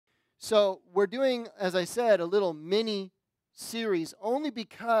So we're doing, as I said, a little mini series only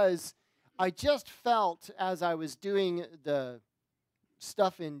because I just felt as I was doing the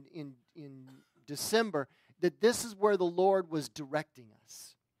stuff in December that this is where the Lord was directing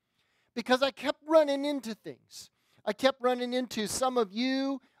us. Because I kept running into things. I kept running into some of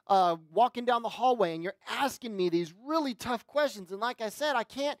you walking down the hallway, and you're asking me these really tough questions. And like I said, I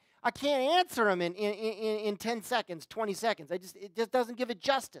can't answer them in 10 seconds, 20 seconds. It just doesn't give it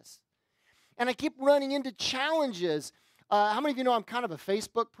justice. And I keep running into challenges. How many of you know I'm kind of a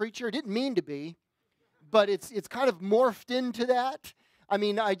Facebook preacher? I didn't mean to be, but it's kind of morphed into that. I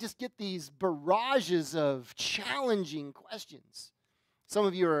mean, I just get these barrages of challenging questions. Some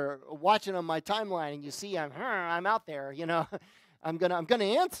of you are watching on my timeline, and you see I'm out there. You know, I'm gonna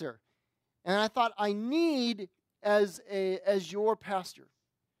answer. And I thought I need as your pastor,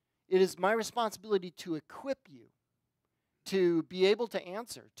 it is my responsibility to equip you to be able to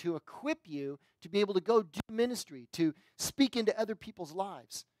answer, to equip you to be able to go do ministry, to speak into other people's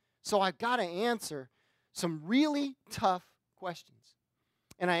lives. So I've got to answer some really tough questions.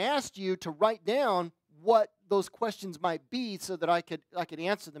 And I asked you to write down what those questions might be so that I could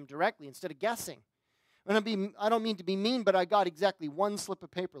answer them directly instead of guessing. And I don't mean to be mean, but I got exactly one slip of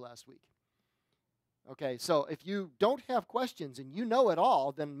paper last week. Okay, so if you don't have questions and you know it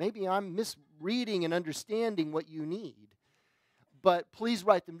all, then maybe I'm misreading and understanding what you need. But please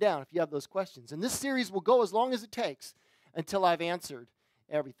write them down if you have those questions. And this series will go as long as it takes until I've answered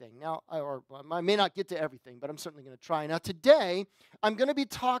everything. Now, I may not get to everything, but I'm certainly going to try. Now, today, I'm going to be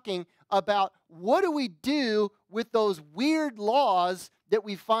talking about what do we do with those weird laws that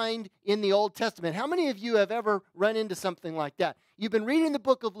we find in the Old Testament. How many of you have ever run into something like that? You've been reading the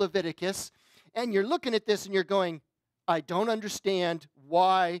book of Leviticus, and you're looking at this, and you're going, I don't understand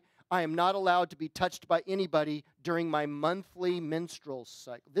why I am not allowed to be touched by anybody during my monthly menstrual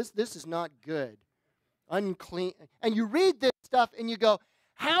cycle. This is not good. Unclean. And you read this stuff and you go,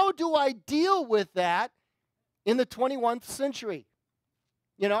 how do I deal with that in the 21st century?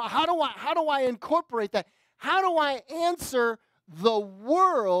 You know, how do I incorporate that? How do I answer the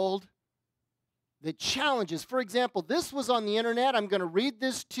world that challenges? For example, this was on the internet. I'm going to read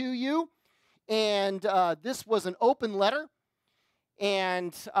this to you. And this was an open letter.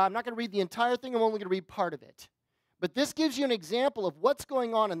 And I'm not going to read the entire thing. I'm only going to read part of it. But this gives you an example of what's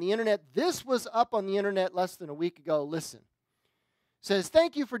going on the internet. This was up on the internet less than a week ago. Listen. It says,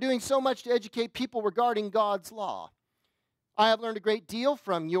 thank you for doing so much to educate people regarding God's law. I have learned a great deal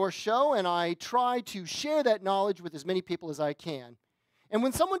from your show, and I try to share that knowledge with as many people as I can. And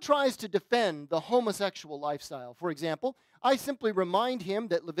when someone tries to defend the homosexual lifestyle, for example, I simply remind him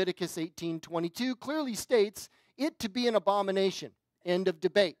that Leviticus 18:22 clearly states it to be an abomination. End of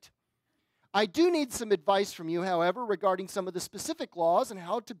debate. I do need some advice from you, however, regarding some of the specific laws and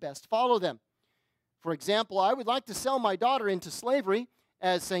how to best follow them. For example, I would like to sell my daughter into slavery,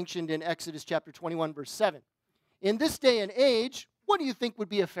 as sanctioned in Exodus chapter 21, verse 7. In this day and age, what do you think would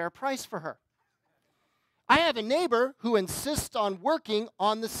be a fair price for her? I have a neighbor who insists on working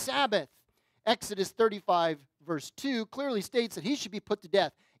on the Sabbath. Exodus 35, verse 2 clearly states that he should be put to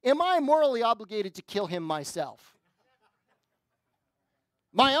death. Am I morally obligated to kill him myself?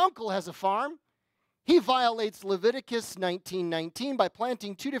 My uncle has a farm. He violates Leviticus 19:19 by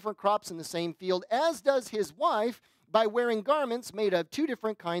planting two different crops in the same field, as does his wife by wearing garments made of two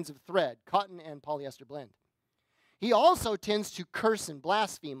different kinds of thread, cotton and polyester blend. He also tends to curse and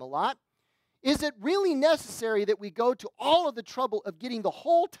blaspheme a lot. Is it really necessary that we go to all of the trouble of getting the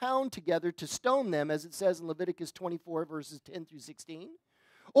whole town together to stone them, as it says in Leviticus 24, verses 10 through 16?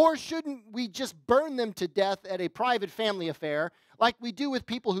 Or shouldn't we just burn them to death at a private family affair like we do with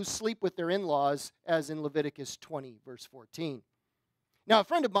people who sleep with their in-laws, as in Leviticus 20, verse 14? Now, a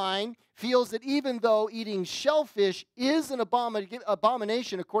friend of mine feels that even though eating shellfish is an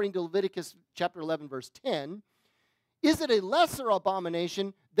abomination according to Leviticus chapter 11, verse 10, is it a lesser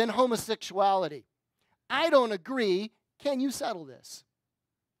abomination than homosexuality? I don't agree. Can you settle this?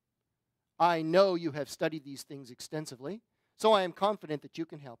 I know you have studied these things extensively, so I am confident that you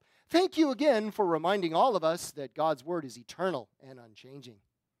can help. Thank you again for reminding all of us that God's word is eternal and unchanging.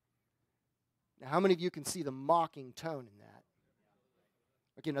 Now, how many of you can see the mocking tone in that?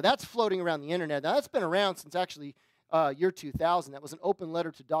 Okay, now that's floating around the internet. Now, that's been around since actually year 2000. That was an open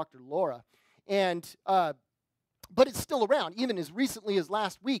letter to Dr. Laura. And but it's still around. Even as recently as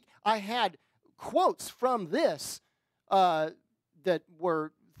last week, I had quotes from this that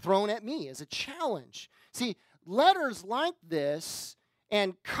were thrown at me as a challenge. See, letters like this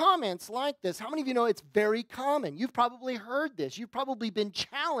And comments like this, how many of you know it's very common? You've probably heard this. You've probably been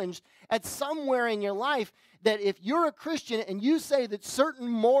challenged at somewhere in your life that if you're a Christian and you say that certain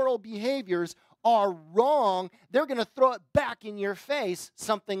moral behaviors are wrong, they're going to throw it back in your face,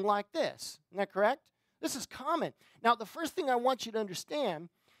 something like this. Isn't that correct? This is common. Now, the first thing I want you to understand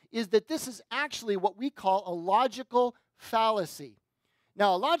is that this is actually what we call a logical fallacy.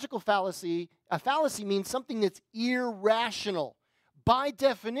 Now, a fallacy means something that's irrational. By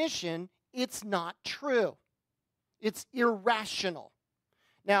definition, it's not true. It's irrational.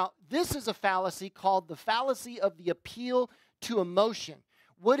 Now, this is a fallacy called the fallacy of the appeal to emotion.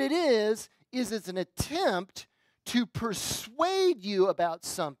 What it is it's an attempt to persuade you about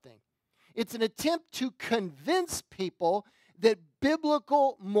something. It's an attempt to convince people that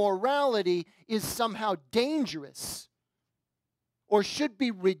biblical morality is somehow dangerous or should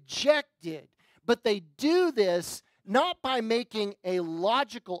be rejected. But they do this not by making a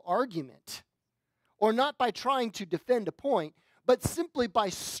logical argument or not by trying to defend a point, but simply by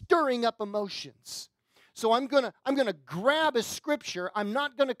stirring up emotions. So I'm going to grab a scripture. I'm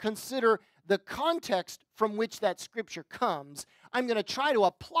not going to consider the context from which that scripture comes. I'm going to try to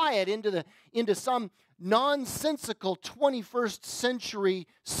apply it into some nonsensical 21st century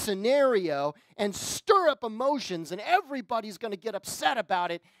scenario and stir up emotions, and everybody's going to get upset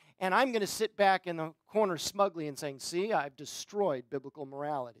about it. And I'm going to sit back in the corner smugly and saying, see, I've destroyed biblical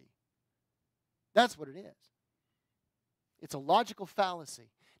morality. That's what it is. It's a logical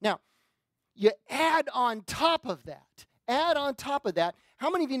fallacy. Now, you add on top of that, how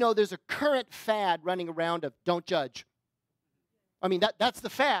many of you know there's a current fad running around of don't judge? I mean, that's the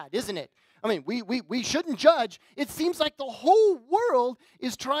fad, isn't it? I mean, we shouldn't judge. It seems like the whole world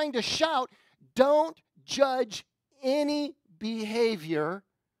is trying to shout, don't judge any behavior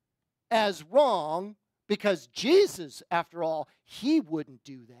as wrong, because Jesus, after all, he wouldn't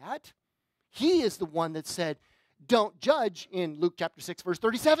do that. He is the one that said, don't judge in Luke chapter 6, verse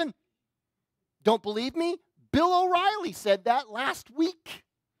 37. Don't believe me? Bill O'Reilly said that last week.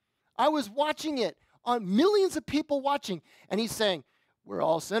 I was watching it on millions of people watching, and he's saying, we're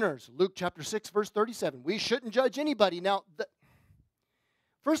all sinners. Luke chapter 6, verse 37. We shouldn't judge anybody. Now,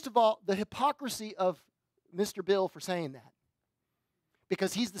 first of all, the hypocrisy of Mr. Bill for saying that.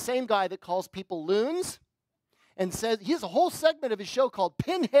 Because he's the same guy that calls people loons and says, he has a whole segment of his show called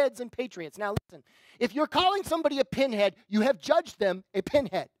Pinheads and Patriots. Now listen, if you're calling somebody a pinhead, you have judged them a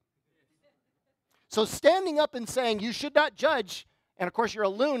pinhead. So standing up and saying you should not judge, and of course you're a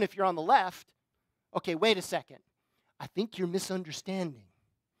loon if you're on the left, okay, wait a second. I think you're misunderstanding.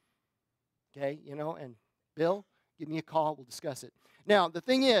 Okay, and Bill, give me a call, we'll discuss it. Now, the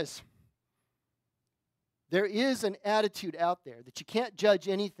thing is, there is an attitude out there that you can't judge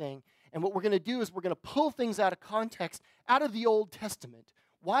anything, and what we're going to do is we're going to pull things out of context, out of the Old Testament.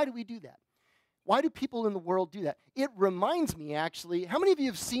 Why do we do that? Why do people in the world do that? It reminds me, actually, how many of you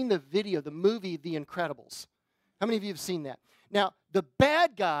have seen the movie The Incredibles? How many of you have seen that? Now, the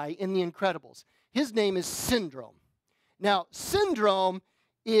bad guy in The Incredibles, his name is Syndrome. Now, Syndrome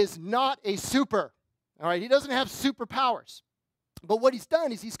is not a super, all right? He doesn't have superpowers. But what he's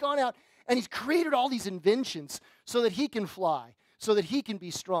done is he's gone out and he's created all these inventions so that he can fly, so that he can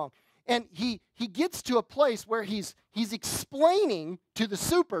be strong. And he gets to a place where he's explaining to the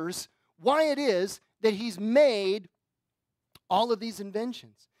supers why it is that he's made all of these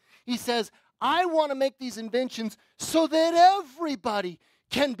inventions. He says, I want to make these inventions so that everybody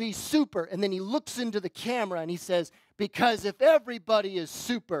can be super. And then he looks into the camera and he says, because if everybody is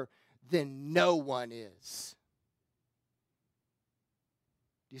super, then no one is.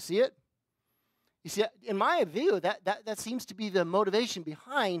 Do you see it? You see, in my view, that seems to be the motivation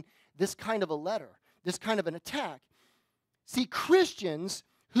behind this kind of a letter, this kind of an attack. See, Christians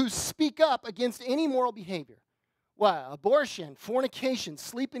who speak up against any moral behavior, abortion, fornication,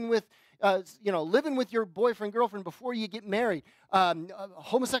 sleeping with, living with your boyfriend, girlfriend before you get married,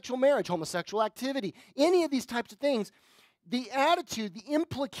 homosexual marriage, homosexual activity, any of these types of things, the attitude, the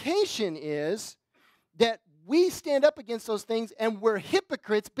implication is that we stand up against those things and we're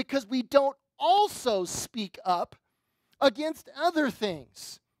hypocrites because we don't also speak up against other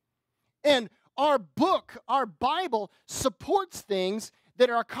things. And our book, our Bible, supports things that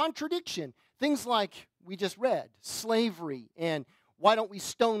are a contradiction. Things like we just read, slavery, and why don't we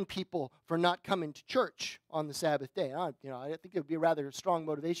stone people for not coming to church on the Sabbath day? I think it would be a rather strong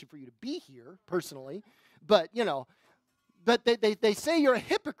motivation for you to be here, personally. But they say you're a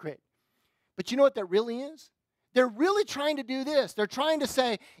hypocrite. But you know what that really is? They're really trying to do this. They're trying to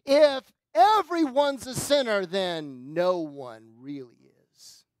say, if everyone's a sinner, then no one really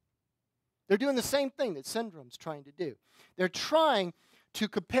is. They're doing the same thing that Syndrome's trying to do. They're trying to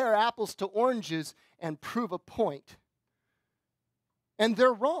compare apples to oranges and prove a point. And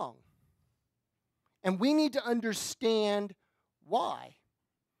they're wrong. And we need to understand why.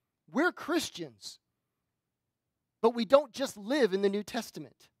 We're Christians, but we don't just live in the New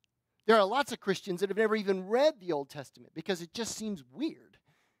Testament. There are lots of Christians that have never even read the Old Testament because it just seems weird.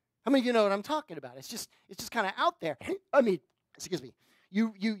 How many of you know what I'm talking about? It's just kind of out there. I mean, excuse me.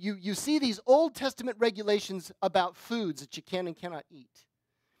 You see these Old Testament regulations about foods that you can and cannot eat.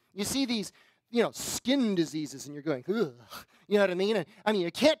 You see these, skin diseases, and you're going, ugh. You know what I mean? I mean,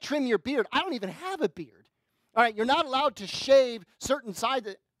 you can't trim your beard. I don't even have a beard. All right, you're not allowed to shave certain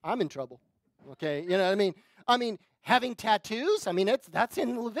sides. I'm in trouble. Okay, you know what I mean? I mean, having tattoos. I mean, that's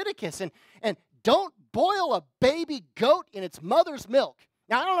in Leviticus. And don't boil a baby goat in its mother's milk.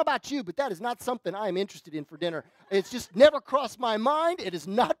 Now, I don't know about you, but that is not something I am interested in for dinner. It's just never crossed my mind. It has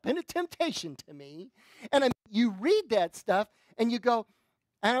not been a temptation to me. And you read that stuff, and you go,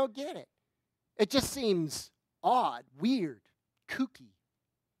 I don't get it. It just seems odd, weird, kooky,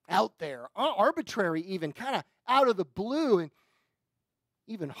 out there, arbitrary even, kind of out of the blue, and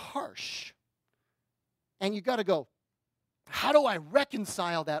even harsh. And you got to go, how do I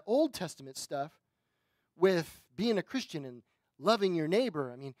reconcile that Old Testament stuff with being a Christian and loving your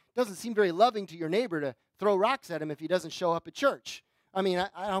neighbor? I mean, it doesn't seem very loving to your neighbor to throw rocks at him if he doesn't show up at church. I mean,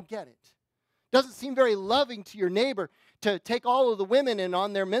 I don't get it. Doesn't seem very loving to your neighbor to take all of the women and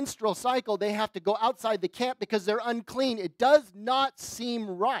on their menstrual cycle, they have to go outside the camp because they're unclean. It does not seem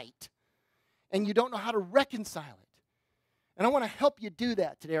right. And you don't know how to reconcile it. And I want to help you do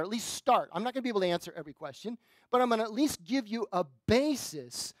that today, or at least start. I'm not going to be able to answer every question, but I'm going to at least give you a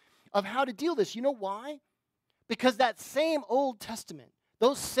basis of how to deal with this. You know why? Because that same Old Testament,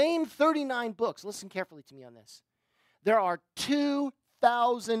 those same 39 books, listen carefully to me on this, there are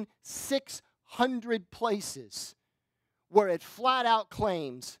 2,600 places where it flat out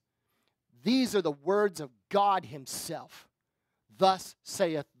claims, these are the words of God himself. Thus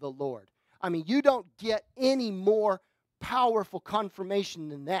saith the Lord. I mean, you don't get any more powerful confirmation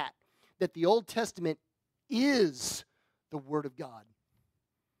than that the Old Testament is the Word of God.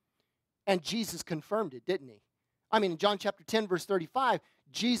 And Jesus confirmed it, didn't he? I mean, in John chapter 10, verse 35,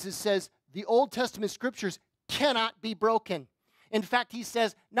 Jesus says the Old Testament scriptures cannot be broken. In fact, he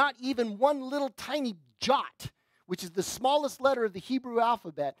says not even one little tiny jot, which is the smallest letter of the Hebrew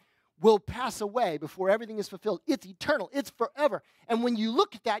alphabet, will pass away before everything is fulfilled. It's eternal. It's forever. And when you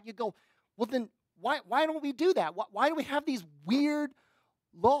look at that, you go, well, then why don't we do that? Why do we have these weird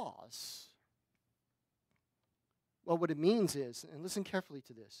laws? Well, what it means is, and listen carefully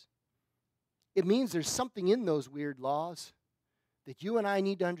to this, it means there's something in those weird laws that you and I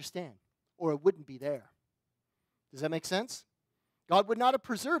need to understand, or it wouldn't be there. Does that make sense? God would not have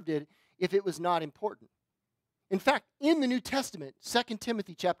preserved it if it was not important. In fact, in the New Testament, 2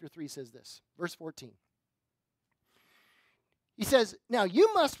 Timothy chapter 3 says this, verse 14. He says, now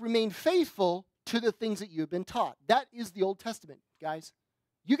you must remain faithful to the things that you have been taught. That is the Old Testament, guys.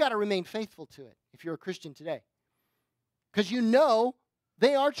 You got to remain faithful to it if you're a Christian today. Because you know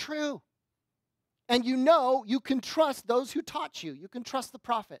they are true. And you know you can trust those who taught you. You can trust the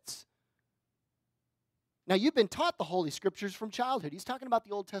prophets. Now, you've been taught the Holy Scriptures from childhood. He's talking about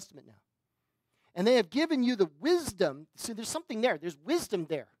the Old Testament now. And they have given you the wisdom. See, there's something there. There's wisdom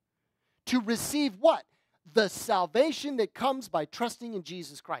there. To receive what? The salvation that comes by trusting in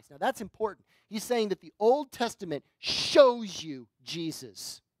Jesus Christ. Now, that's important. He's saying that the Old Testament shows you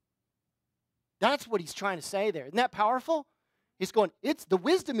Jesus. That's what he's trying to say there. Isn't that powerful? He's going, the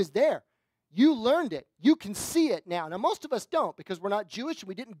wisdom is there. You learned it. You can see it now. Now, most of us don't because we're not Jewish and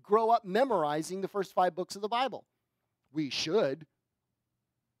we didn't grow up memorizing the first 5 books of the Bible. We should.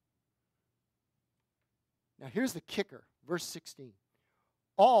 Now, here's the kicker, verse 16.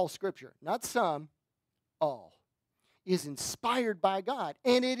 All Scripture, not some, all, is inspired by God,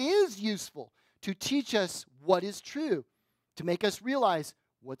 and it is useful to teach us what is true, to make us realize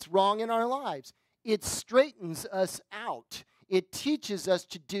what's wrong in our lives. It straightens us out. It teaches us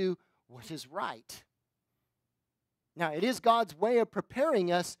to do what is right. Now, it is God's way of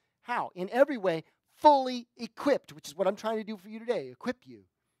preparing us, how? In every way, fully equipped, which is what I'm trying to do for you today, equip you.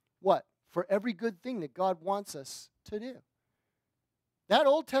 What? For every good thing that God wants us to do. That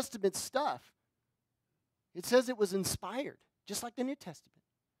Old Testament stuff, it says it was inspired, just like the New Testament.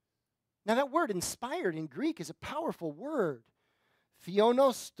 Now that word inspired in Greek is a powerful word.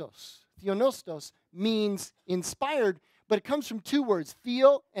 Theonostos. Theonostos means inspired, but it comes from 2 words,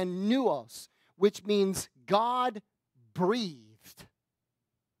 theo and nuos, which means God breathed.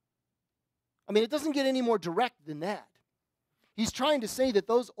 I mean, it doesn't get any more direct than that. He's trying to say that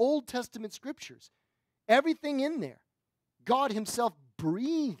those Old Testament scriptures, everything in there, God himself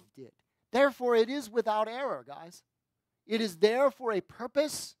breathed it. Therefore, it is without error, guys. It is there for a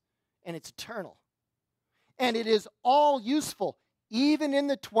purpose, and it's eternal. And it is all useful, even in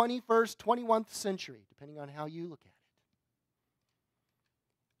the 21st, 21st century, depending on how you look at it.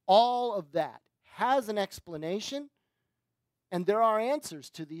 All of that has an explanation, and there are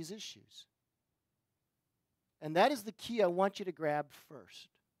answers to these issues. And that is the key I want you to grab first.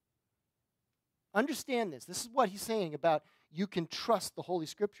 Understand this. This is what he's saying about you can trust the Holy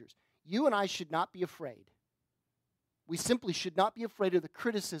Scriptures. You and I should not be afraid. We simply should not be afraid of the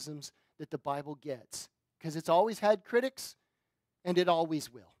criticisms that the Bible gets, because it's always had critics, and it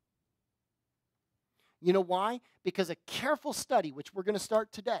always will. You know why? Because a careful study, which we're going to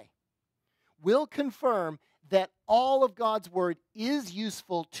start today, will confirm that all of God's Word is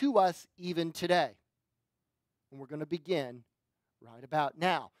useful to us even today. And we're going to begin right about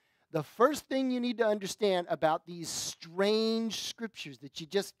now. The first thing you need to understand about these strange scriptures that you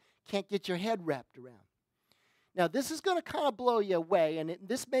just can't get your head wrapped around. Now, this is going to kind of blow you away, and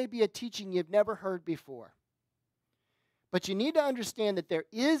this may be a teaching you've never heard before. But you need to understand that there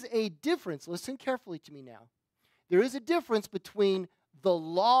is a difference. Listen carefully to me now. There is a difference between the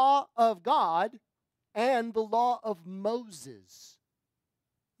law of God and the law of Moses.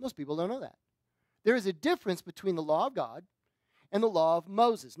 Most people don't know that. There is a difference between the law of God and the law of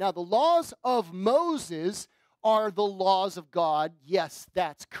Moses. Now, the laws of Moses are the laws of God. Yes,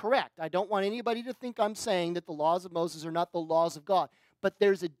 that's correct. I don't want anybody to think I'm saying that the laws of Moses are not the laws of God. But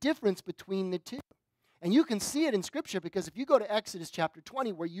there's a difference between the two. And you can see it in Scripture, because if you go to Exodus chapter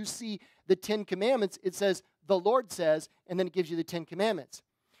 20, where you see the 10 Commandments, it says, the Lord says, and then it gives you the 10 Commandments.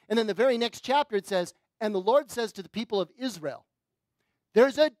 And then the very next chapter it says, and the Lord says to the people of Israel.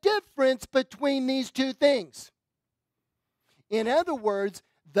 There's a difference between these two things. In other words,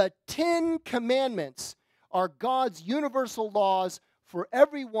 the 10 Commandments are God's universal laws for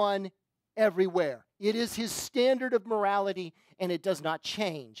everyone, everywhere. It is His standard of morality, and it does not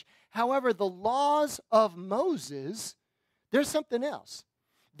change. However, the laws of Moses, there's something else.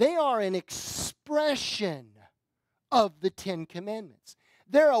 They are an expression of the 10 Commandments.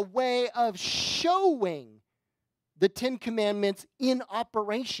 They're a way of showing the 10 Commandments in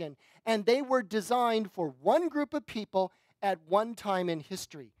operation, and they were designed for one group of people at one time in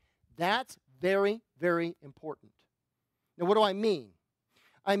history. That's very, very important. Now, what do I mean?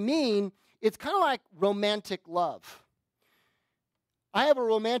 I mean, it's kind of like romantic love. I have a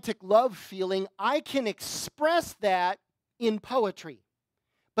romantic love feeling. I can express that in poetry,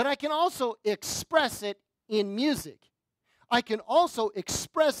 but I can also express it in music. I can also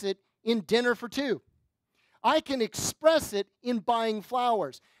express it in dinner for two. I can express it in buying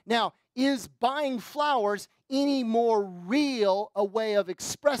flowers. Now, is buying flowers any more real a way of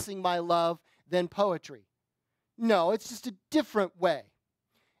expressing my love than poetry? No, it's just a different way.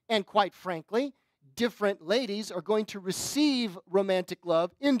 And quite frankly, different ladies are going to receive romantic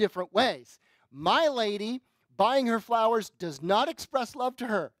love in different ways. My lady, buying her flowers does not express love to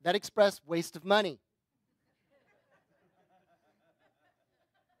her. That expresses waste of money.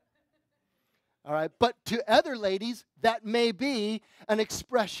 All right, but to other ladies, that may be an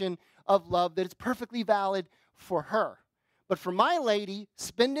expression of love that is perfectly valid for her. But for my lady,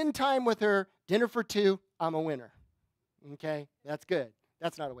 spending time with her, dinner for two, I'm a winner. Okay, that's good.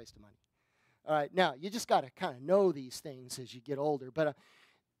 That's not a waste of money. All right, now, you just got to kind of know these things as you get older. But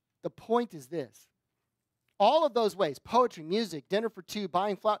the point is this. All of those ways, poetry, music, dinner for two,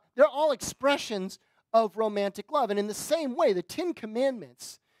 buying flowers, they're all expressions of romantic love. And in the same way, the 10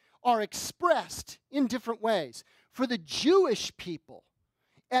 Commandments are expressed in different ways. For the Jewish people,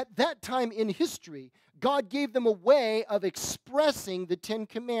 at that time in history, God gave them a way of expressing the 10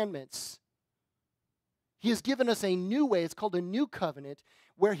 Commandments. He has given us a new way. It's called a new covenant,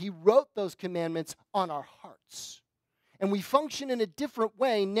 where He wrote those commandments on our hearts. And we function in a different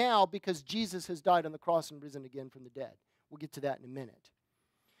way now because Jesus has died on the cross and risen again from the dead. We'll get to that in a minute.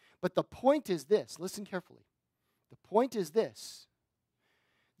 But the point is this. Listen carefully. The point is this.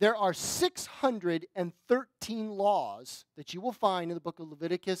 There are 613 laws that you will find in the book of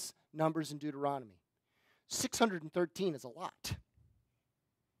Leviticus, Numbers, and Deuteronomy. 613 is a lot.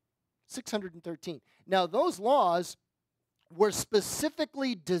 613. Now, those laws were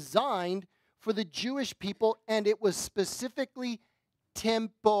specifically designed for the Jewish people, and it was specifically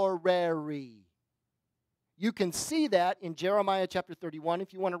temporary. You can see that in Jeremiah chapter 31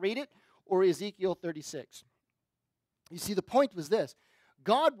 if you want to read it, or Ezekiel 36. You see, the point was this.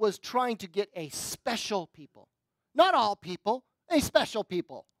 God was trying to get a special people. Not all people, a special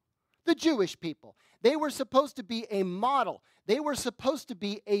people. The Jewish people. They were supposed to be a model. They were supposed to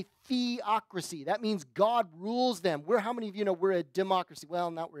be a theocracy. That means God rules them. How many of you know we're a democracy?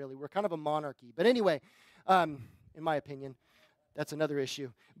 Well, not really. We're kind of a monarchy. But anyway, in my opinion, that's another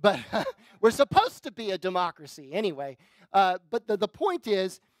issue. But we're supposed to be a democracy anyway. But the point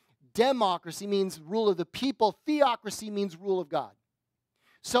is, democracy means rule of the people. Theocracy means rule of God.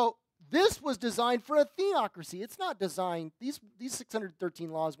 So this was designed for a theocracy. It's not designed, these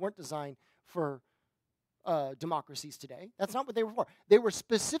 613 laws weren't designed for democracies today. That's not what they were for. They were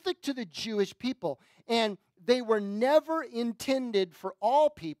specific to the Jewish people, and they were never intended for all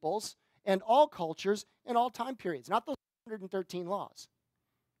peoples and all cultures and all time periods, not those 613 laws.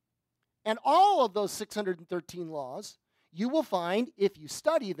 And all of those 613 laws, you will find, if you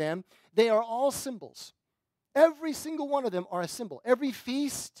study them, they are all symbols. Every single one of them are a symbol. Every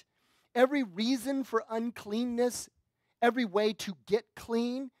feast, every reason for uncleanness, every way to get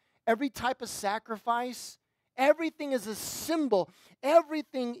clean, every type of sacrifice, everything is a symbol.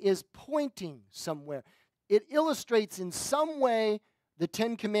 Everything is pointing somewhere. It illustrates in some way the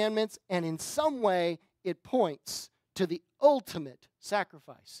Ten Commandments, and in some way it points to the ultimate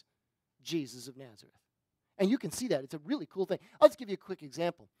sacrifice, Jesus of Nazareth. And you can see that. It's a really cool thing. I'll just give you a quick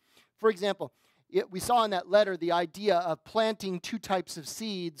example. For example, we saw in that letter the idea of planting two types of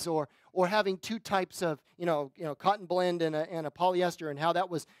seeds or having two types of, cotton blend and a polyester, and how that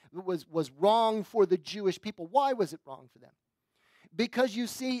was wrong for the Jewish people. Why was it wrong for them? Because you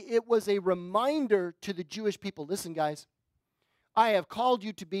see, it was a reminder to the Jewish people. Listen, guys, I have called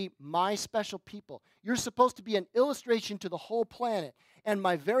you to be my special people. You're supposed to be an illustration to the whole planet. And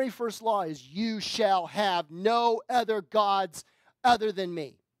my very first law is you shall have no other gods other than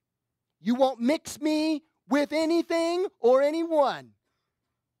me. You won't mix me with anything or anyone.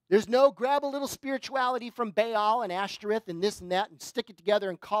 There's no grab a little spirituality from Baal and Ashtoreth and this and that and stick it together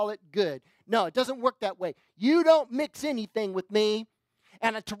and call it good. No, it doesn't work that way. You don't mix anything with me.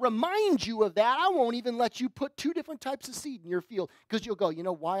 And to remind you of that, I won't even let you put two different types of seed in your field, because you'll go, you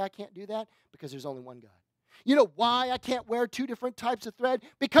know why I can't do that? Because there's only one God. You know why I can't wear two different types of thread?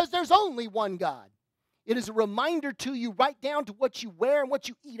 Because there's only one God. It is a reminder to you right down to what you wear and what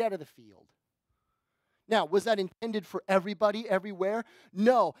you eat out of the field. Now, was that intended for everybody, everywhere?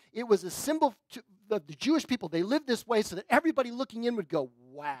 No. It was a symbol of the Jewish people. They lived this way so that everybody looking in would go,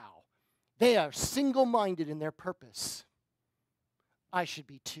 wow, they are single-minded in their purpose. I should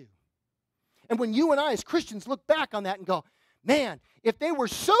be too. And when you and I as Christians look back on that and go, man, if they were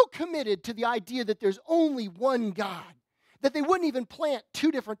so committed to the idea that there's only one God, that they wouldn't even plant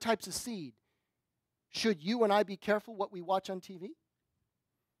two different types of seed, should you and I be careful what we watch on TV?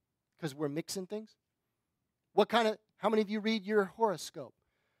 Because we're mixing things? How many of you read your horoscope?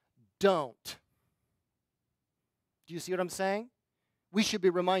 Don't. Do you see what I'm saying? We should be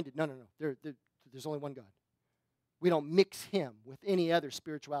reminded, no, there's only one God. We don't mix him with any other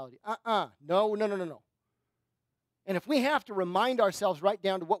spirituality. No. And if we have to remind ourselves right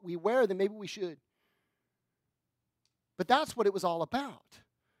down to what we wear, then maybe we should. But that's what it was all about.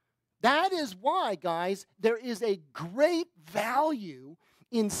 That is why, guys, there is a great value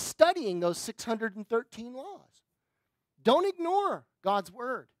in studying those 613 laws. Don't ignore God's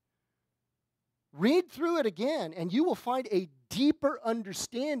word. Read through it again, and you will find a deeper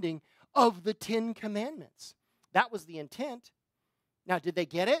understanding of the 10 Commandments. That was the intent. Now, did they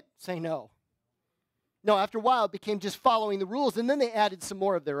get it? Say no. No, after a while, it became just following the rules, and then they added some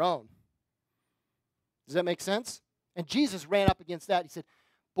more of their own. Does that make sense? And Jesus ran up against that. He said,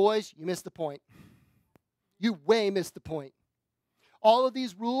 boys, you missed the point. You way missed the point. All of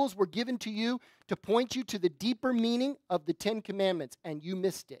these rules were given to you to point you to the deeper meaning of the 10 Commandments, and you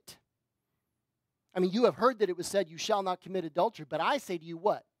missed it. I mean, you have heard that it was said, you shall not commit adultery, but I say to you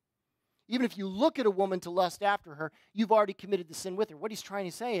what? Even if you look at a woman to lust after her, you've already committed the sin with her. What he's trying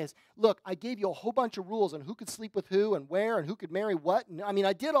to say is, look, I gave you a whole bunch of rules on who could sleep with who and where and who could marry what. And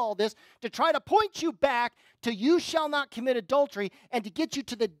I did all this to try to point you back to you shall not commit adultery and to get you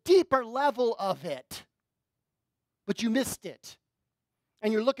to the deeper level of it. But you missed it.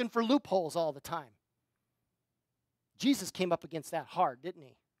 And you're looking for loopholes all the time. Jesus came up against that hard, didn't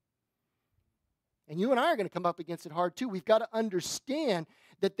he? And you and I are going to come up against it hard too. We've got to understand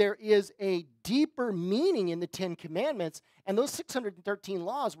that there is a deeper meaning in the 10 Commandments, and those 613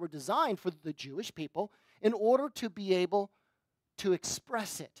 laws were designed for the Jewish people in order to be able to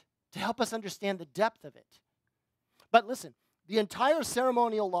express it, to help us understand the depth of it. But listen, the entire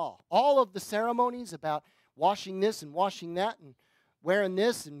ceremonial law, all of the ceremonies about washing this and washing that and wearing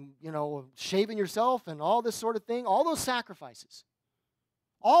this and, shaving yourself and all this sort of thing, all those sacrifices,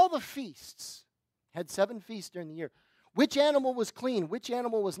 all the feasts, had 7 feasts during the year. Which animal was clean? Which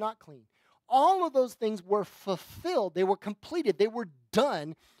animal was not clean? all of those things were fulfilled. They were completed. They were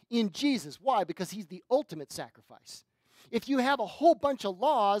done in Jesus. Why? Because he's the ultimate sacrifice. If you have a whole bunch of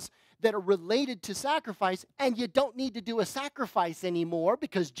laws that are related to sacrifice and you don't need to do a sacrifice anymore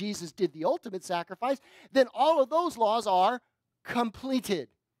because Jesus did the ultimate sacrifice, then all of those laws are completed.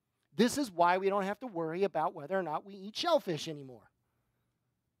 This is why we don't have to worry about whether or not we eat shellfish anymore.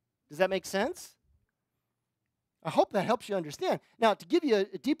 Does that make sense? I hope that helps you understand. Now, to give you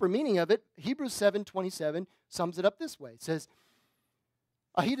a deeper meaning of it, Hebrews 7:27 sums it up this way. It says,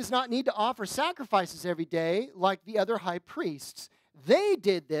 he does not need to offer sacrifices every day like the other high priests. They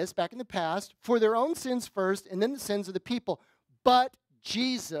did this back in the past for their own sins first and then the sins of the people. But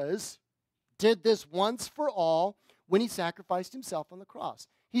Jesus did this once for all when he sacrificed himself on the cross.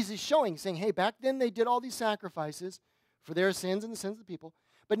 He's just saying, hey, back then they did all these sacrifices for their sins and the sins of the people.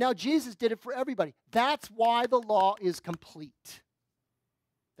 But now Jesus did it for everybody. That's why the law is complete.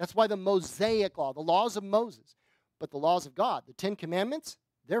 That's why the Mosaic law, the laws of Moses, but the laws of God, the 10 Commandments,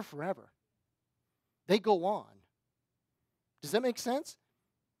 they're forever. They go on. Does that make sense?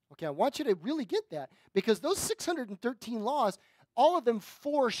 Okay, I want you to really get that because those 613 laws, all of them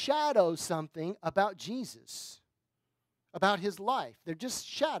foreshadow something about Jesus, about his life. They're just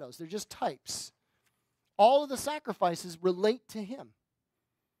shadows. They're just types. All of the sacrifices relate to him,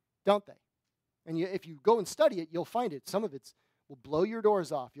 don't they? And if you go and study it, you'll find it. Some of it will blow your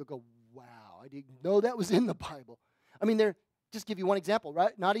doors off. You'll go, wow, I didn't know that was in the Bible. I mean, just give you one example,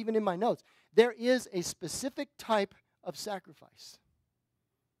 right? Not even in my notes. There is a specific type of sacrifice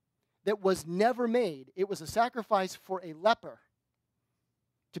that was never made. It was a sacrifice for a leper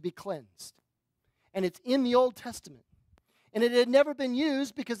to be cleansed. And it's in the Old Testament. And it had never been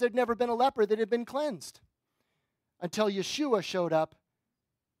used because there'd never been a leper that had been cleansed until Yeshua showed up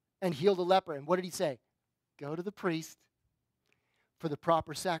and healed a leper. And what did he say? Go to the priest for the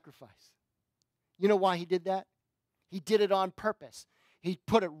proper sacrifice. You know why he did that? He did it on purpose. He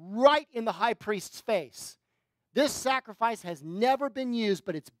put it right in the high priest's face. This sacrifice has never been used,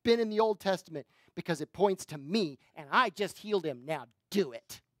 but it's been in the Old Testament because it points to me, and I just healed him. Now do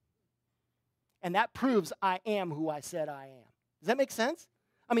it. And that proves I am who I said I am. Does that make sense?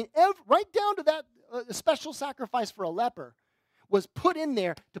 I mean, right down to that special sacrifice for a leper was put in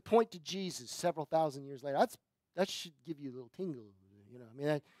there to point to Jesus several thousand years later. That should give you a little tingle. You know, I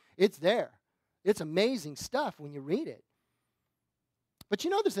mean, it's there. It's amazing stuff when you read it. But you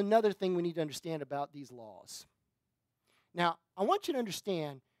know, there's another thing we need to understand about these laws. Now, I want you to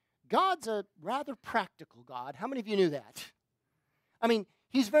understand, God's a rather practical God. How many of you knew that? I mean,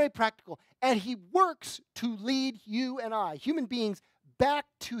 he's very practical, and he works to lead you and I, human beings, back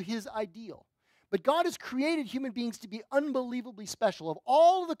to his ideal. But God has created human beings to be unbelievably special. Of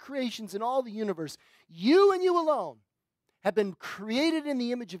all the creations in all the universe, you and you alone have been created in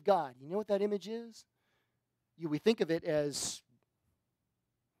the image of God. You know what that image is? We think of it as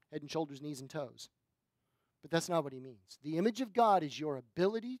head and shoulders, knees and toes. But that's not what he means. The image of God is your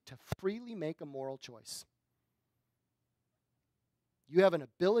ability to freely make a moral choice. You have an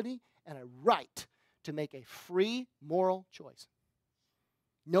ability and a right to make a free moral choice.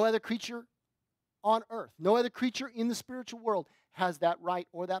 No other creature on earth, no other creature in the spiritual world has that right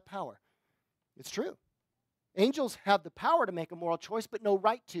or that power. It's true. Angels have the power to make a moral choice, but no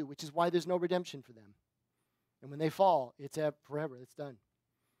right to, which is why there's no redemption for them. And when they fall, it's forever. It's done.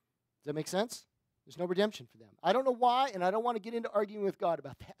 Does that make sense? There's no redemption for them. I don't know why, and I don't want to get into arguing with God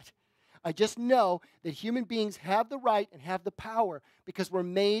about that. I just know that human beings have the right and have the power because we're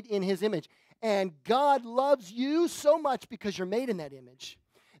made in his image. And God loves you so much because you're made in that image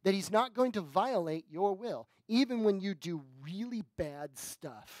that he's not going to violate your will, even when you do really bad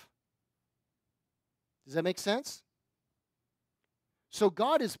stuff. Does that make sense? So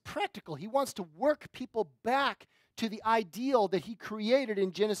God is practical. He wants to work people back to the ideal that he created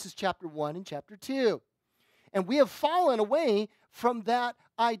in Genesis chapter 1 and chapter 2. And we have fallen away from that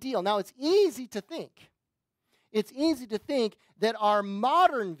ideal. Now, it's easy to think. It's easy to think that our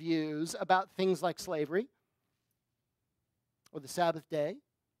modern views about things like slavery or the Sabbath day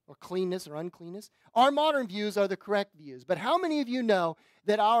or cleanness or uncleanness, our modern views are the correct views. But how many of you know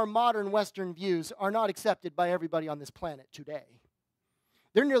that our modern Western views are not accepted by everybody on this planet today?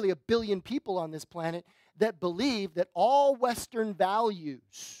 There are nearly 1 billion people on this planet that believe that all Western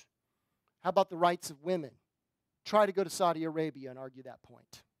values, how about the rights of women? Try to go to Saudi Arabia and argue that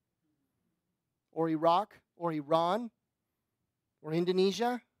point. Or Iraq, or Iran, or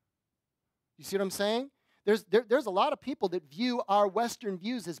Indonesia. You see what I'm saying? There's a lot of people that view our Western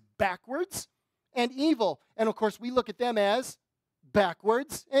views as backwards and evil. And of course, we look at them as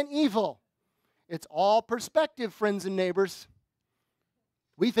backwards and evil. It's all perspective, friends and neighbors.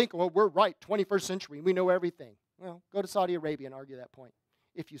 We think, well, we're right, 21st century, we know everything. Well, go to Saudi Arabia and argue that point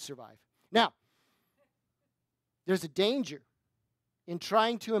if you survive. Now, there's a danger in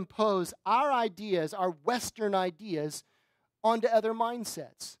trying to impose our ideas, our Western ideas, onto other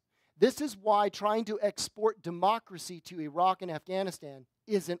mindsets. This is why trying to export democracy to Iraq and Afghanistan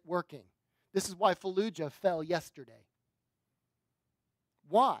isn't working. This is why Fallujah fell yesterday.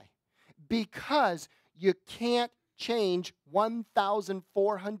 Why? Because you can't change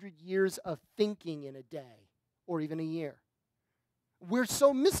 1,400 years of thinking in a day or even a year. We're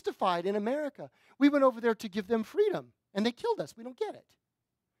so mystified in America. We went over there to give them freedom, and they killed us. We don't get it.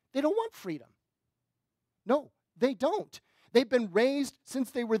 They don't want freedom. No, they don't. They've been raised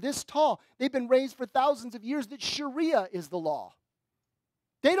since they were this tall. They've been raised for thousands of years that Sharia is the law.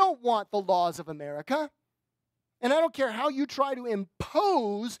 They don't want the laws of America. And I don't care how you try to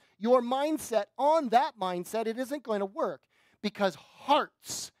impose your mindset on that mindset, it isn't going to work because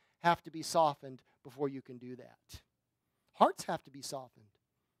hearts have to be softened before you can do that. Hearts have to be softened.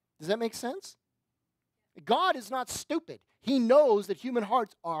 Does that make sense? God is not stupid. He knows that human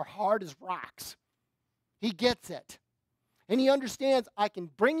hearts are hard as rocks. He gets it. And he understands, I can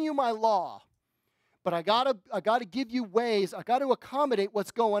bring you my law, but I gotta give you ways, I got to accommodate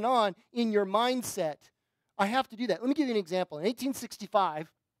what's going on in your mindset. I have to do that. Let me give you an example. In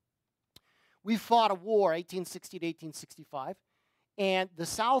 1865, we fought a war, 1860 to 1865, and the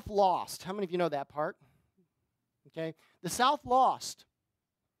South lost. How many of you know that part? Okay. The South lost,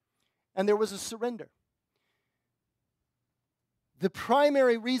 and there was a surrender. The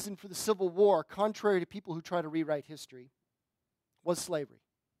primary reason for the Civil War, contrary to people who try to rewrite history, was slavery.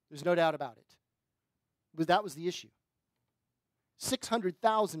 There's no doubt about it. But that was the issue.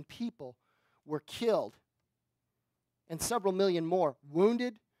 600,000 people were killed and several million more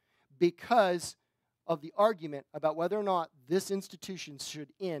wounded because of the argument about whether or not this institution should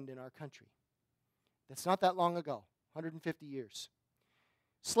end in our country. That's not that long ago, 150 years.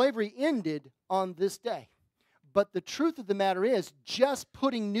 Slavery ended on this day. But the truth of the matter is, just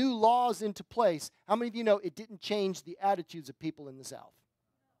putting new laws into place, how many of you know it didn't change the attitudes of people in the South?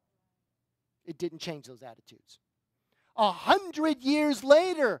 It didn't change those attitudes. 100 years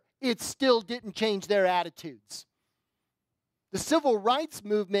later, it still didn't change their attitudes. The civil rights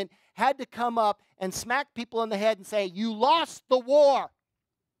movement had to come up and smack people in the head and say, you lost the war.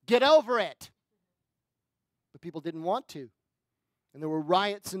 Get over it. But people didn't want to. And there were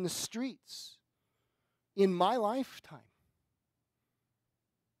riots in the streets. In my lifetime.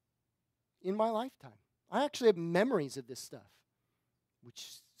 In my lifetime. I actually have memories of this stuff,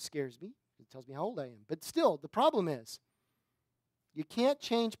 which scares me. It tells me how old I am. But still, the problem is, you can't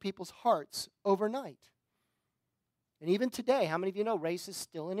change people's hearts overnight. And even today, how many of you know race is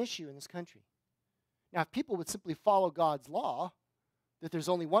still an issue in this country? Now, if people would simply follow God's law, that there's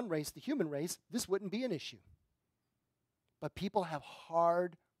only one race, the human race, this wouldn't be an issue. But people have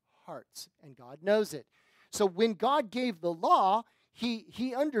hard hearts, and God knows it. So when God gave the law,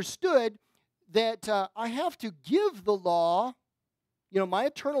 he understood that I have to give the law, my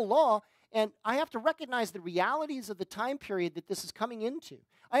eternal law, and I have to recognize the realities of the time period that this is coming into.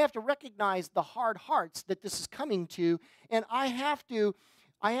 I have to recognize the hard hearts that this is coming to, and I have to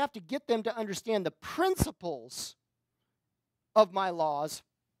get them to understand the principles of my laws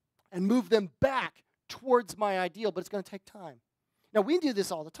and move them back towards my ideal, but it's going to take time. Now, we do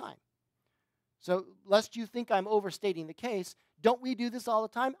this all the time. So, lest you think I'm overstating the case, don't we do this all the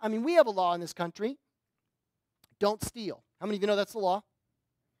time? I mean, we have a law in this country. Don't steal. How many of you know that's the law?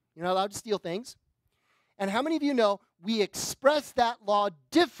 You're not allowed to steal things. And how many of you know we express that law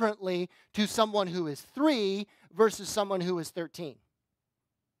differently to someone who is 3 versus someone who is 13?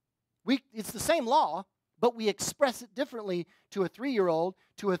 It's the same law, but we express it differently to a 3-year-old,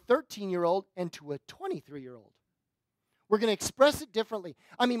 to a 13-year-old, and to a 23-year-old. We're going to express it differently.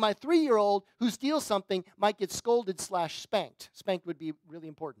 I mean, my 3-year-old who steals something might get scolded/spanked. Spanked would be really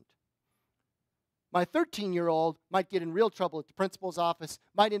important. My 13-year-old might get in real trouble at the principal's office,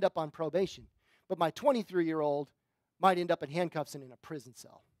 might end up on probation. But my 23-year-old might end up in handcuffs and in a prison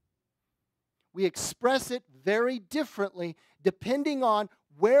cell. We express it very differently depending on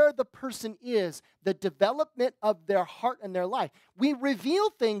where the person is, the development of their heart and their life. We reveal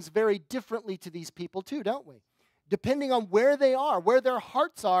things very differently to these people too, don't we? Depending on where they are, where their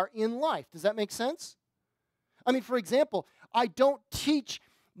hearts are in life. Does that make sense? I mean, for example, I don't teach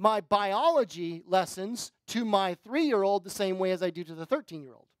my biology lessons to my 3-year-old the same way as I do to the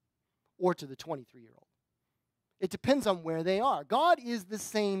 13-year-old or to the 23-year-old. It depends on where they are. God is the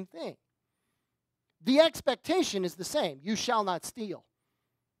same thing. The expectation is the same. You shall not steal.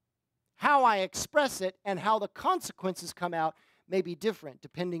 How I express it and how the consequences come out may be different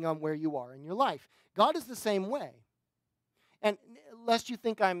depending on where you are in your life. God is the same way. And lest you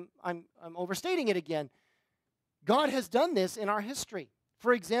think I'm overstating it again, God has done this in our history.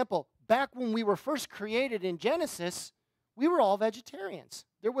 For example, back when we were first created in Genesis, we were all vegetarians.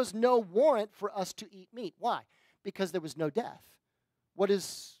 There was no warrant for us to eat meat. Why? Because there was no death. What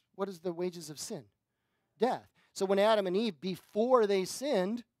is the wages of sin? Death. So when Adam and Eve, before they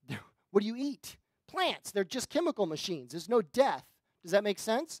sinned, what do you eat? Plants. They're just chemical machines. There's no death. Does that make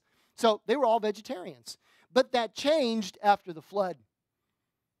sense? So they were all vegetarians. But that changed after the flood.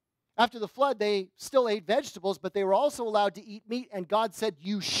 After the flood, they still ate vegetables, but they were also allowed to eat meat, and God said,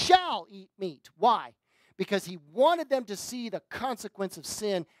 you shall eat meat. Why? Because he wanted them to see the consequence of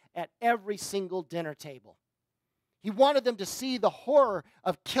sin at every single dinner table. He wanted them to see the horror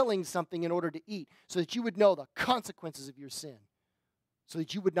of killing something in order to eat, so that you would know the consequences of your sin, so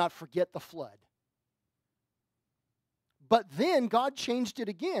that you would not forget the flood. But then God changed it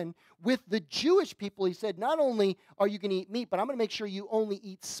again with the Jewish people. He said, not only are you going to eat meat, but I'm going to make sure you only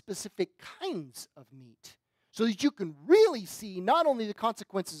eat specific kinds of meat, so that you can really see not only the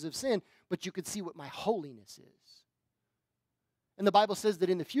consequences of sin, but you can see what my holiness is. And the Bible says that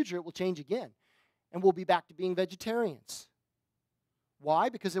in the future it will change again, and we'll be back to being vegetarians. Why?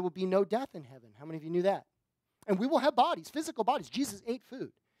 Because there will be no death in heaven. How many of you knew that? And we will have bodies, physical bodies. Jesus ate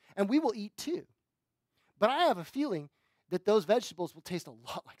food, and we will eat too. But I have a feeling that those vegetables will taste a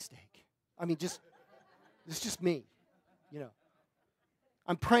lot like steak. I mean, it's just me,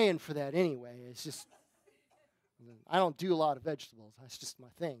 I'm praying for that anyway. It's just, I don't do a lot of vegetables. That's just my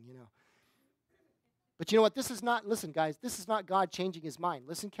thing, But you know what? Listen, guys, this is not God changing his mind.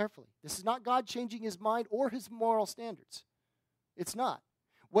 Listen carefully. This is not God changing his mind or his moral standards. It's not.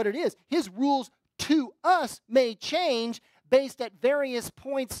 What it is, his rules to us may change based at various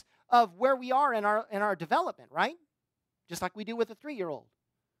points of where we are in our development, right? Just like we do with a 3-year-old.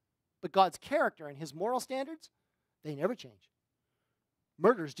 But God's character and his moral standards, they never change.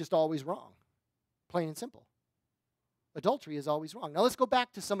 Murder is just always wrong, plain and simple. Adultery is always wrong. Now let's go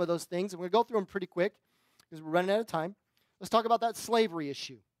back to some of those things, and we're going to go through them pretty quick because we're running out of time. Let's talk about that slavery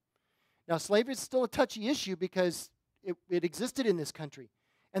issue. Now, slavery is still a touchy issue because it existed in this country,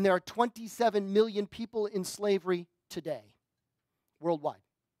 and there are 27 million people in slavery today, worldwide.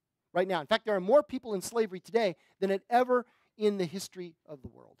 Right now. In fact, there are more people in slavery today than at ever in the history of the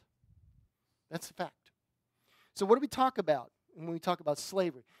world. That's a fact. So what do we talk about when we talk about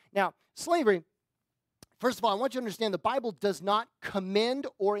slavery? Now, slavery, first of all, I want you to understand the Bible does not commend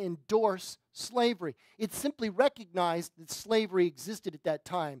or endorse slavery. It simply recognized that slavery existed at that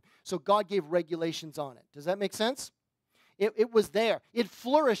time, so God gave regulations on it. Does that make sense? It was there. It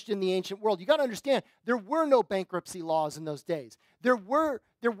flourished in the ancient world. You got to understand, there were no bankruptcy laws in those days. There were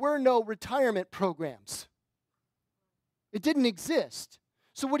no retirement programs. It didn't exist.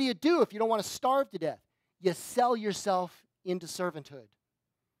 So what do you do if you don't want to starve to death? You sell yourself into servanthood.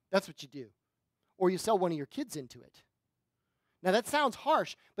 That's what you do. Or you sell one of your kids into it. Now that sounds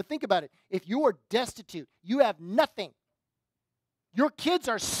harsh, but think about it. If you are destitute, you have nothing. Your kids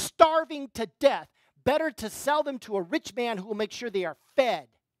are starving to death. Better to sell them to a rich man who will make sure they are fed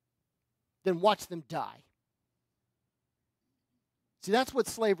than watch them die. See, that's what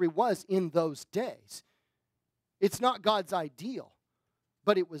slavery was in those days. It's not God's ideal,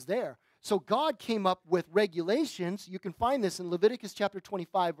 but it was there. So God came up with regulations. You can find this in Leviticus chapter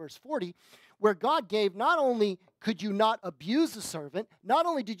 25, verse 40, where God gave, not only could you not abuse a servant, not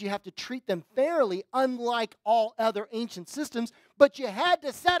only did you have to treat them fairly, unlike all other ancient systems, but you had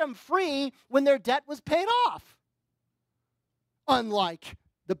to set them free when their debt was paid off, unlike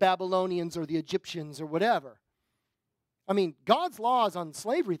the Babylonians or the Egyptians or whatever. I mean, God's laws on the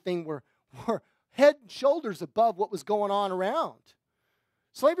slavery thing were head and shoulders above what was going on around.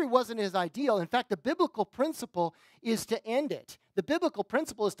 Slavery wasn't his ideal. In fact, the biblical principle is to end it. The biblical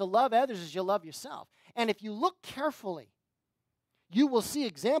principle is to love others as you love yourself. And if you look carefully, you will see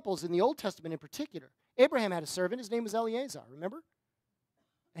examples in the Old Testament in particular. Abraham had a servant. His name was Eleazar, remember?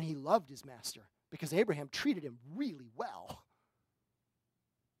 And he loved his master because Abraham treated him really well.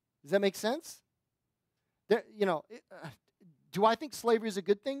 Does that make sense? Do I think slavery is a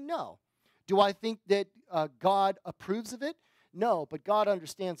good thing? No. Do I think that God approves of it? No, but God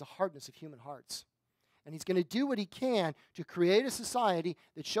understands the hardness of human hearts. And he's going to do what he can to create a society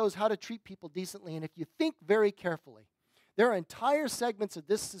that shows how to treat people decently. And if you think very carefully, there are entire segments of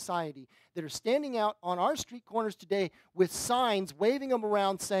this society that are standing out on our street corners today with signs, waving them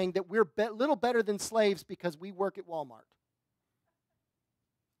around, saying that we're little better than slaves because we work at Walmart.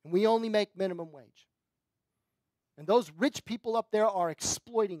 And we only make minimum wage. And those rich people up there are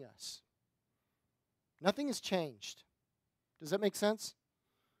exploiting us. Nothing has changed. Does that make sense?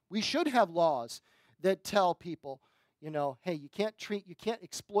 We should have laws that tell people, hey, you can't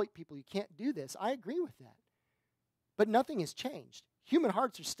exploit people, you can't do this. I agree with that. But nothing has changed. Human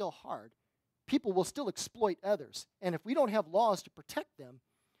hearts are still hard. People will still exploit others. And if we don't have laws to protect them,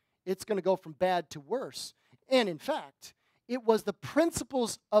 it's going to go from bad to worse. And in fact, it was the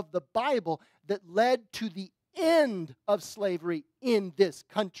principles of the Bible that led to the end of slavery in this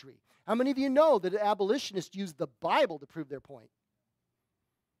country. How many of you know that abolitionists used the Bible to prove their point?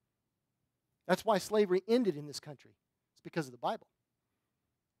 That's why slavery ended in this country. It's because of the Bible.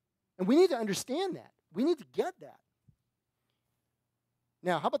 And we need to understand that. We need to get that.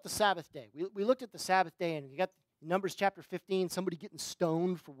 Now, how about the Sabbath day? We looked at the Sabbath day, and you got Numbers chapter 15, somebody getting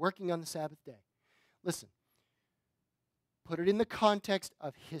stoned for working on the Sabbath day. Listen, put it in the context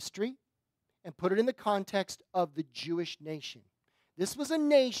of history and put it in the context of the Jewish nation. This was a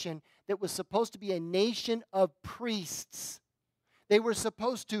nation that was supposed to be a nation of priests. They were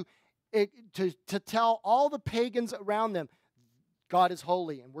supposed to tell all the pagans around them, God is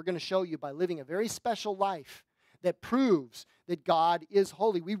holy, and we're going to show you by living a very special life that proves that God is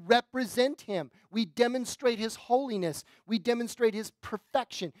holy. We represent Him. We demonstrate His holiness. We demonstrate His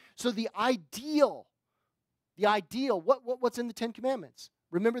perfection. So the ideal, what's in the Ten Commandments?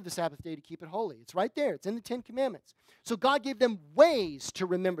 Remember the Sabbath day to keep it holy. It's right there. It's in the Ten Commandments. So God gave them ways to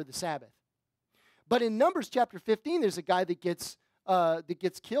remember the Sabbath. But in Numbers chapter 15, there's a guy that gets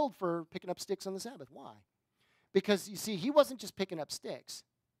killed for picking up sticks on the Sabbath. Why? Because, you see, he wasn't just picking up sticks.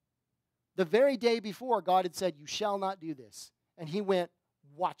 The very day before, God had said, you shall not do this. And he went,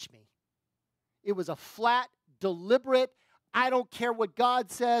 watch me. It was a flat, deliberate, I don't care what God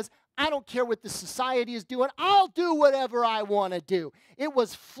says. I don't care what the society is doing. I'll do whatever I want to do. It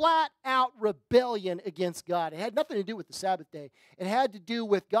was flat out rebellion against God. It had nothing to do with the Sabbath day. It had to do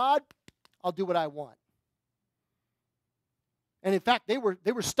with God, I'll do what I want. And in fact, they were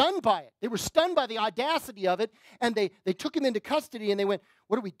stunned by it. They were stunned by the audacity of it, and they took him into custody, and they went,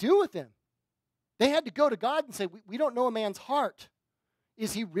 what do we do with him? They had to go to God and say, we don't know a man's heart.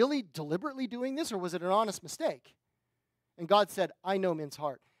 Is he really deliberately doing this, or was it an honest mistake? And God said, I know men's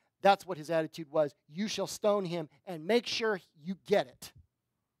heart. That's what his attitude was. You shall stone him, and make sure you get it.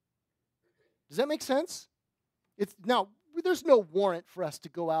 Does that make sense? Now, there's no warrant for us to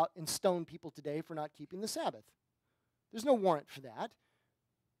go out and stone people today for not keeping the Sabbath. There's no warrant for that.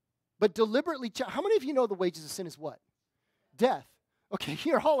 But deliberately, how many of you know the wages of sin is what? Death. Okay,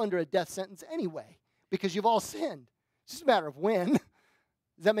 you're all under a death sentence anyway, because you've all sinned. It's just a matter of when.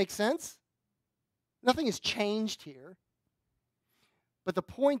 Does that make sense? Nothing has changed here. But the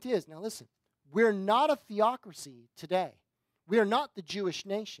point is, now listen, we're not a theocracy today. We are not the Jewish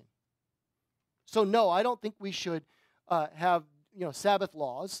nation. So no, I don't think we should have Sabbath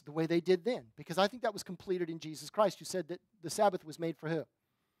laws the way they did then, because I think that was completed in Jesus Christ, who said that the Sabbath was made for who?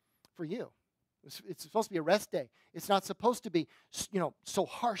 For you. It's supposed to be a rest day. It's not supposed to be, so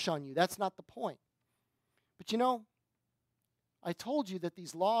harsh on you. That's not the point. But I told you that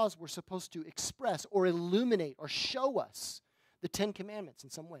these laws were supposed to express or illuminate or show us the Ten Commandments in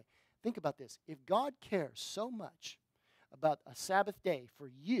some way. Think about this. If God cares so much about a Sabbath day for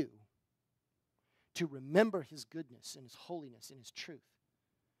you to remember His goodness and His holiness and His truth,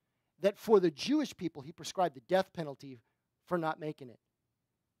 that for the Jewish people He prescribed the death penalty for not making it,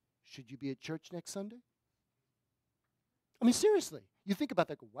 should you be at church next Sunday? I mean, seriously. You think about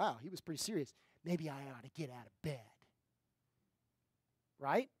that, go, wow, he was pretty serious. Maybe I ought to get out of bed.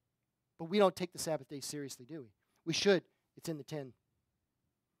 Right? But we don't take the Sabbath day seriously, do we? We should. It's in the 10.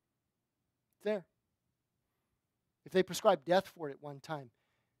 It's there. If they prescribed death for it at one time,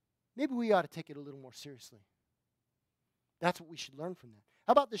 maybe we ought to take it a little more seriously. That's what we should learn from that.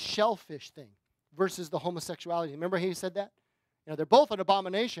 How about the shellfish thing versus the homosexuality? Remember how he said that? They're both an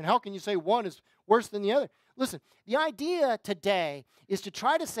abomination. How can you say one is worse than the other? Listen, the idea today is to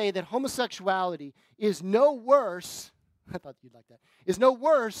try to say that homosexuality is no worse, I thought you'd like that, is no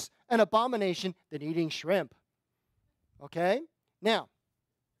worse an abomination than eating shrimp. Okay? Now,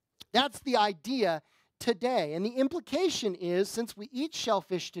 that's the idea today. And the implication is, since we eat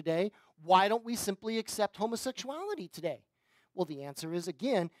shellfish today, why don't we simply accept homosexuality today? Well, the answer is,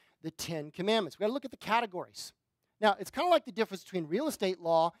 again, the 10 Commandments. We've got to look at the categories. Now, it's kind of like the difference between real estate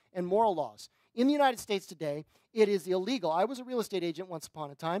law and moral laws. In the United States today, it is illegal. I was a real estate agent once upon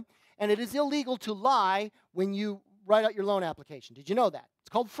a time, and it is illegal to lie when you write out your loan application. Did you know that? It's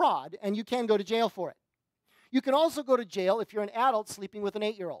called fraud, and you can go to jail for it. You can also go to jail if you're an adult sleeping with an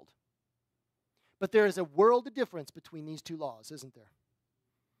 8-year-old. But there is a world of difference between these two laws, isn't there?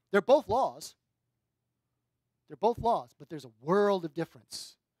 They're both laws. They're both laws, but there's a world of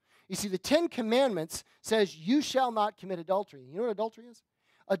difference. You see, the 10 Commandments says you shall not commit adultery. You know what adultery is?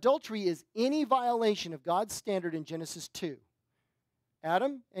 Adultery is any violation of God's standard in Genesis 2.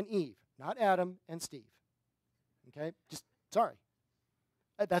 Adam and Eve, not Adam and Steve. Okay? Just, sorry.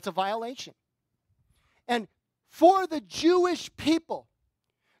 That's a violation. And for the Jewish people,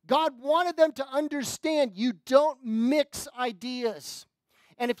 God wanted them to understand you don't mix ideas.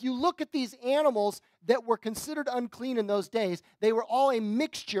 And if you look at these animals that were considered unclean in those days, they were all a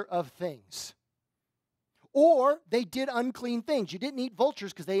mixture of things. Or they did unclean things. You didn't eat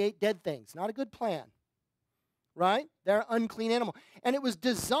vultures because they ate dead things. Not a good plan. Right? They're an unclean animal. And it was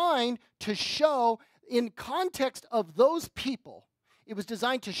designed to show, in context of those people, it was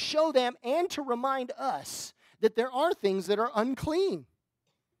designed to show them and to remind us that there are things that are unclean.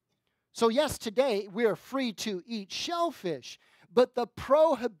 So yes, today we are free to eat shellfish, but the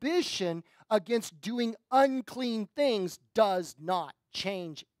prohibition against doing unclean things does not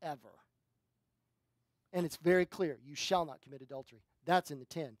change ever. And it's very clear, you shall not commit adultery. That's in the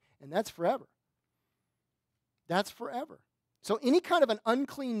 10, and that's forever. That's forever. So any kind of an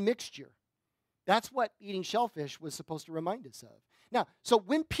unclean mixture, that's what eating shellfish was supposed to remind us of. Now, so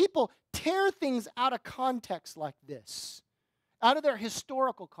when people tear things out of context like this, out of their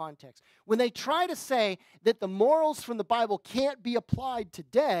historical context, when they try to say that the morals from the Bible can't be applied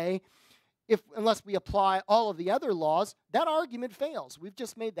today unless we apply all of the other laws, that argument fails. We've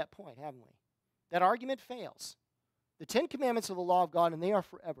just made that point, haven't we? That argument fails. The 10 Commandments are the law of God, and they are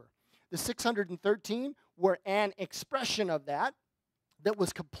forever. The 613 were an expression of that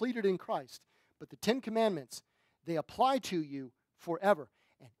was completed in Christ. But the 10 Commandments, they apply to you forever.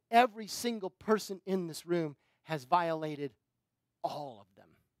 And every single person in this room has violated all of them.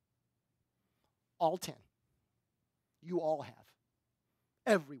 All 10. You all have.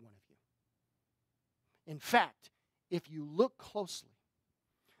 Every one of you. In fact, if you look closely,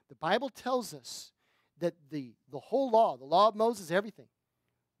 the Bible tells us that the whole law, the law of Moses, everything,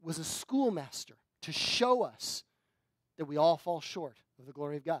 was a schoolmaster to show us that we all fall short of the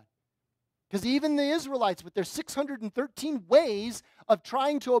glory of God. Because even the Israelites, with their 613 ways of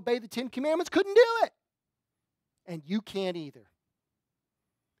trying to obey the 10 Commandments, couldn't do it. And you can't either.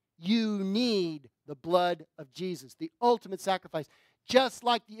 You need the blood of Jesus, the ultimate sacrifice. Just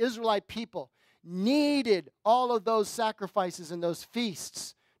like the Israelite people needed all of those sacrifices and those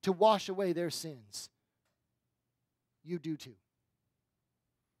feasts to wash away their sins. You do too.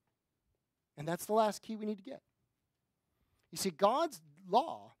 And that's the last key we need to get. You see, God's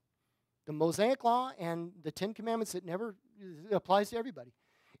law, the Mosaic law and the 10 Commandments that never applies to everybody,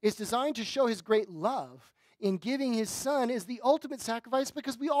 is designed to show his great love in giving his son as the ultimate sacrifice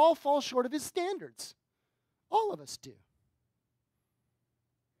because we all fall short of his standards. All of us do.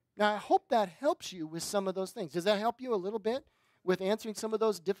 Now, I hope that helps you with some of those things. Does that help you a little bit with answering some of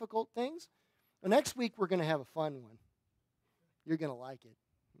those difficult things? Well, next week, we're going to have a fun one. You're going to like it.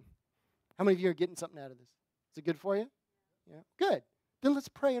 How many of you are getting something out of this? Is it good for you? Yeah. Good. Then let's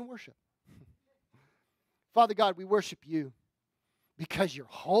pray and worship. Father God, we worship you because you're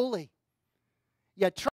holy. Yet